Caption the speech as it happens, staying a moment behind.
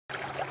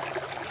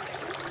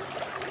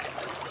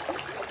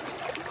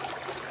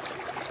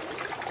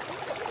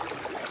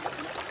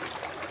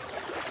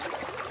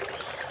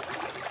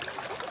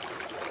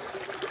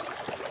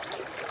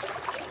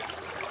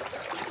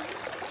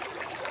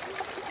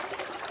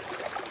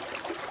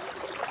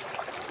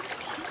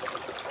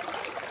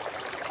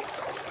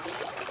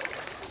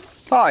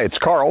Hi, it's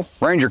Carl,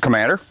 Ranger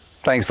Commander.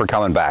 Thanks for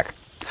coming back.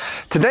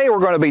 Today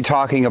we're going to be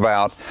talking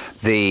about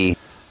the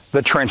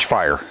trench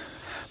fire.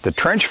 The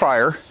trench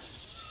fire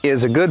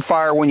is a good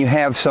fire when you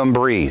have some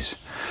breeze.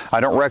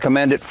 I don't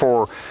recommend it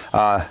for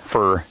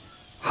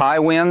high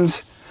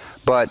winds,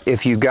 but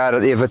if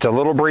it's a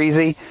little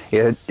breezy,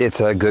 it's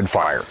a good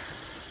fire.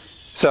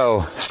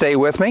 So stay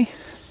with me,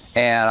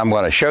 and I'm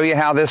going to show you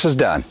how this is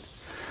done.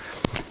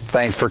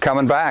 Thanks for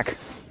coming back.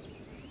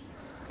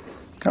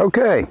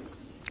 Okay.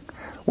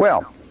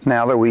 Well,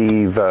 now that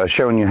we've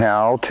shown you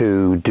how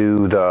to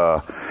do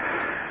the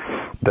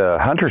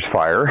hunter's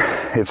fire,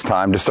 it's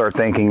time to start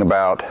thinking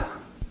about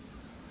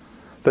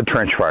the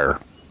trench fire.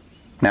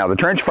 Now, the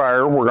trench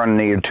fire, we're going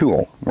to need a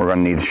tool. We're going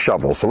to need a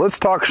shovel. So let's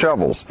talk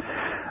shovels.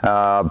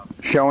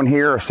 Shown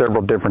here are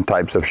several different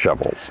types of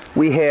shovels.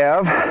 We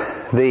have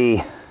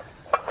the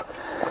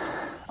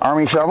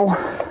Army shovel.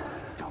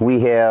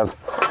 We have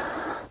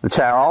the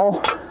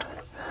trowel.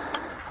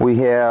 We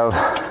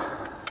have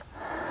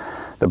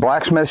the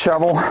blacksmith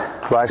shovel.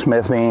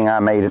 Blacksmith meaning I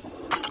made it.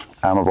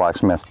 I'm a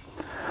blacksmith.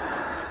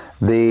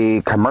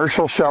 The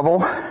commercial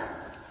shovel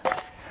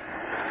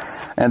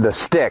and the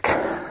stick.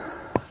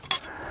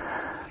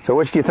 So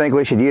which do you think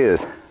we should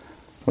use?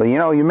 Well, you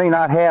know, you may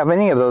not have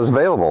any of those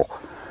available.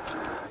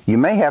 You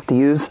may have to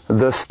use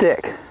the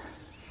stick.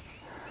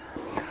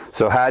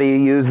 So how do you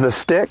use the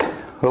stick?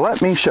 Well,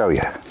 let me show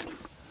you.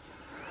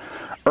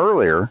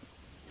 Earlier,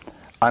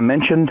 I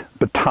mentioned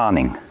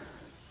batoning.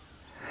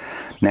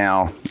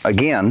 Now,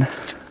 again,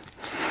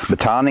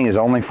 batoning is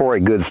only for a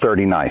good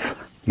sturdy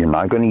knife. You're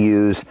not going to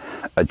use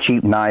a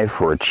cheap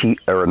knife or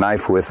a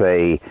knife with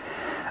a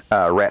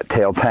rat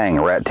tail tang.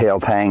 A rat tail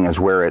tang is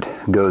where it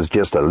goes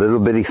just a little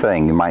bitty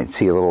thing. You might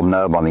see a little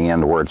nub on the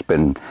end where it's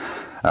been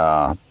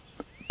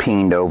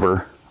peened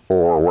over,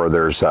 or where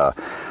there's a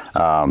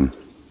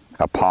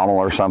pommel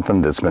or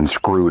something that's been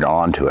screwed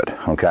onto it.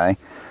 Okay,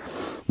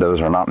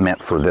 those are not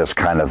meant for this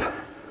kind of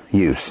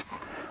use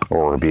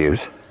or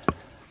abuse.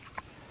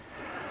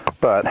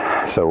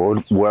 But, so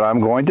what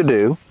I'm going to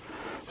do,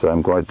 so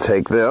I'm going to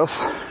take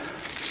this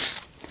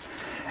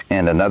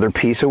and another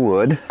piece of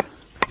wood,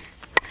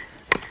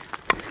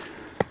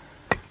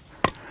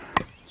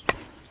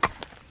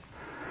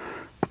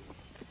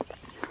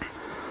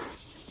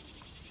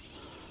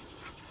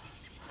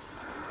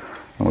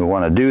 and we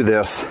want to do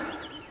this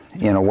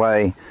in a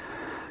way,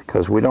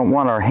 because we don't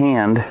want our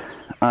hand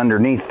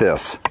underneath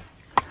this.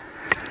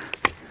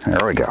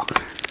 There we go.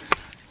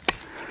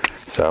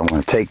 So I'm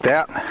going to take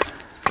that,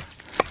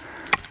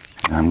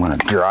 and I'm going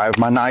to drive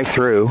my knife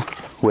through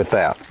with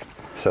that.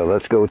 So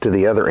let's go to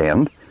the other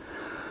end.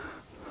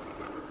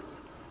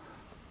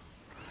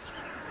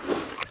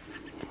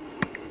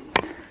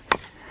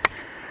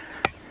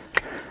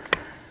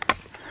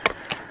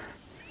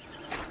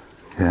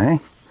 Okay.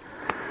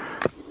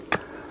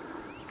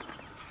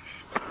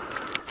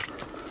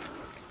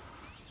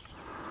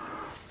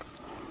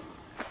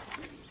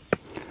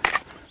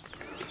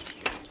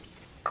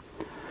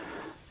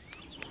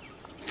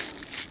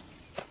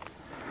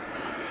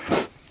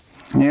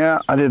 Yeah,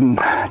 I didn't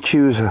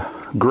choose a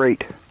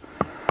great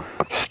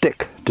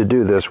stick to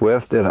do this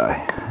with, did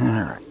I? All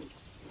right.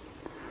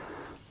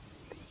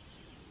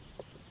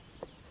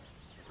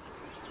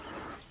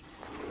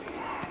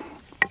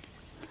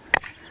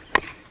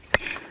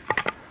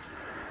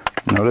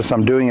 Notice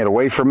I'm doing it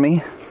away from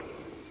me.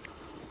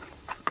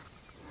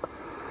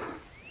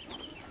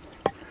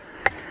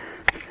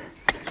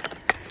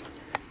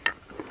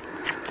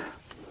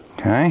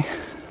 Okay.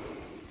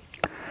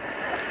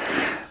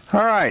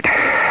 All right.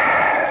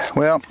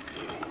 Well,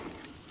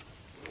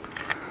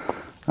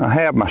 I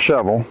have my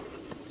shovel.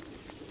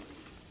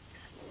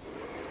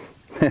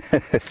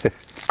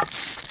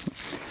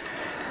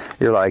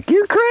 You're like,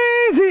 you're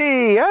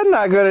crazy! I'm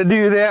not going to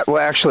do that. Well,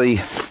 actually,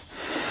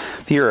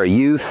 if you're a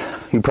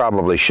youth, you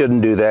probably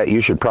shouldn't do that.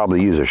 You should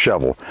probably use a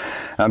shovel.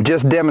 I'm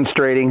just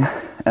demonstrating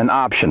an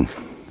option,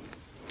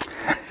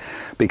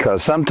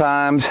 because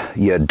sometimes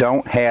you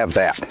don't have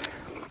that.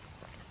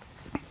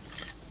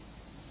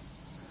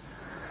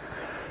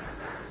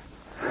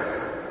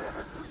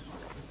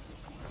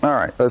 All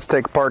right, let's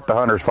take apart the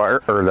hunter's fire,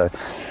 or the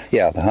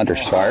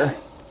hunter's fire.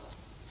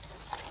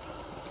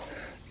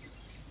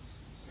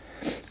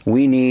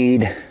 We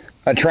need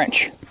a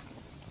trench.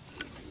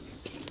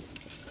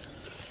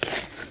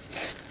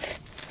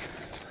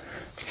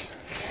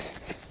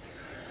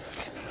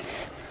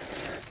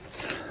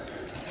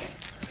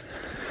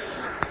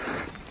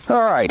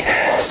 All right,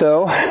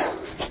 so, I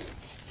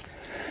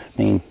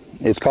mean,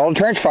 it's called a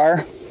trench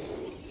fire.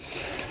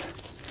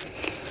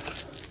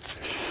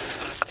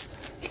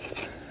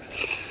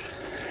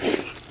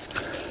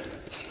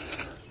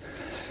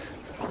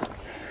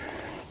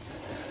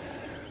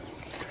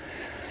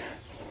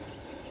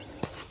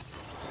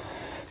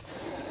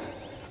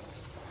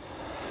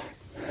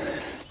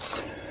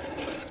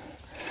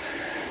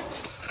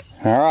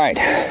 All right,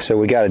 so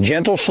we got a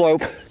gentle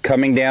slope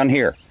coming down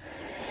here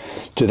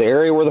to the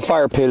area where the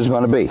fire pit is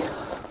going to be.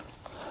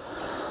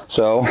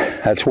 So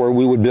that's where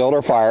we would build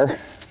our fire,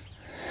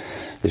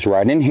 is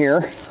right in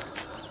here.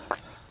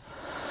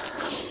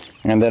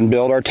 and then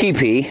build our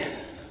teepee.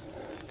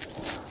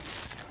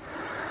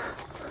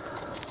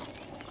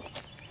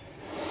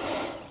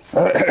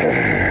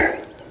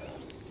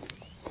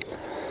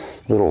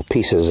 Little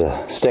pieces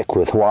of stick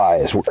with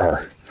Y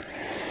are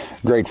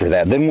great for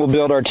that. Then we'll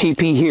build our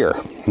teepee here,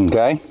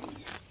 okay?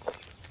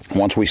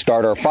 Once we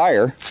start our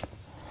fire,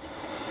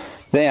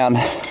 then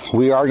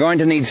we are going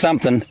to need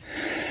something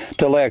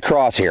to lay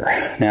across here.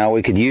 Now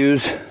we could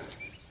use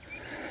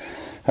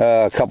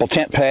a couple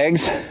tent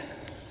pegs.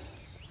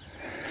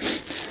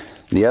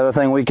 The other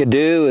thing we could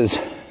do is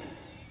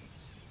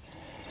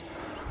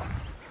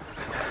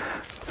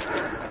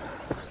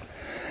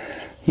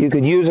you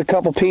could use a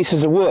couple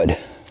pieces of wood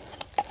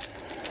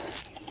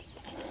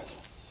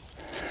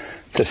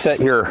to set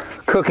your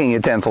cooking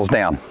utensils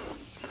down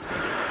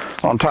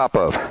on top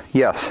of.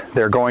 Yes,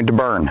 they're going to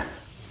burn.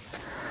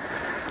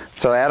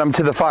 So add them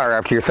to the fire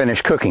after you're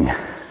finished cooking.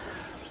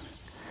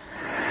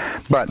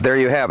 But there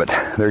you have it.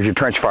 There's your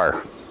trench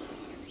fire.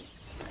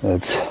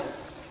 Let's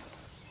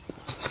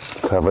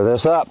cover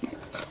this up.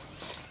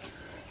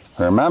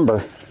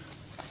 Remember,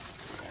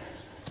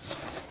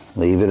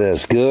 leave it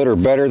as good or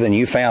better than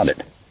you found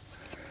it.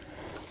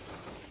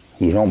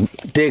 You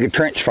don't dig a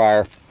trench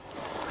fire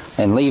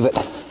and leave it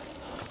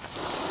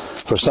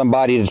for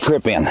somebody to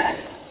trip in.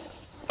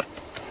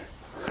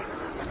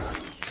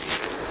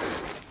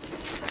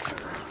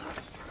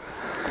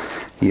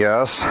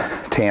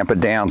 Yes, tamp it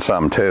down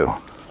some too.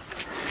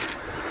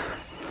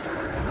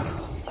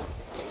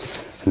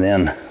 And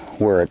then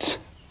where it's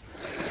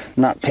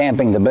not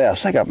tamping the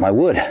best, I got my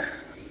wood.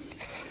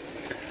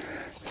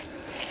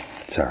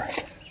 It's all right.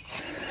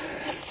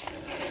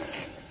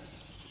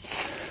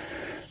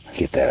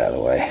 Get that out of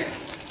the way.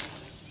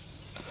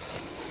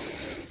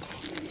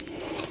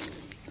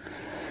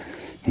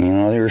 You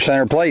know, your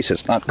center place,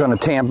 it's not going to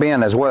tamp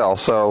in as well,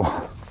 so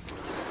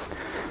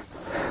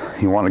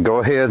you want to go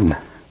ahead and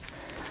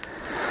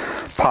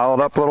pile it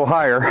up a little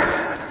higher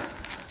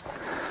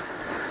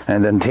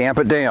and then tamp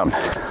it down.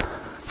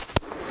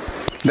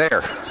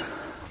 There.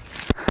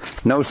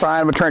 No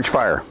sign of a trench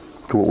fire.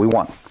 That's what we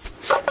want.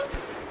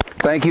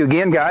 Thank you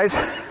again, guys.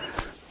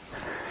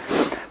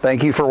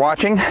 Thank you for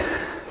watching.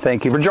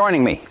 Thank you for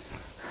joining me.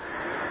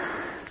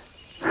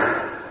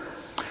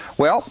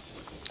 Well,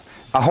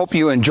 I hope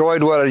you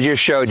enjoyed what I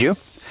just showed you.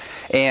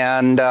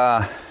 And,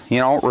 you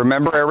know,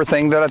 remember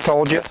everything that I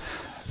told you.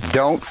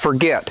 Don't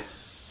forget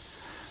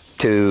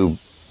to,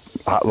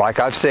 like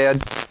I've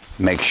said,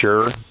 make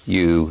sure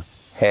you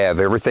have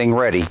everything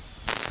ready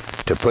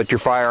to put your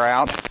fire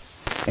out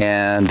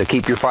and to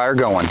keep your fire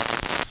going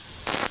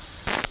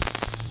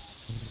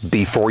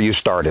before you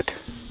start it.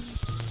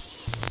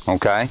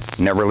 Okay?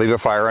 Never leave a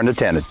fire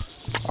unattended.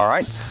 All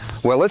right?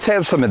 Well, let's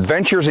have some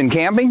adventures in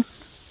camping,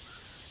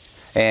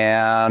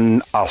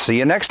 and I'll see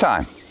you next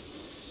time.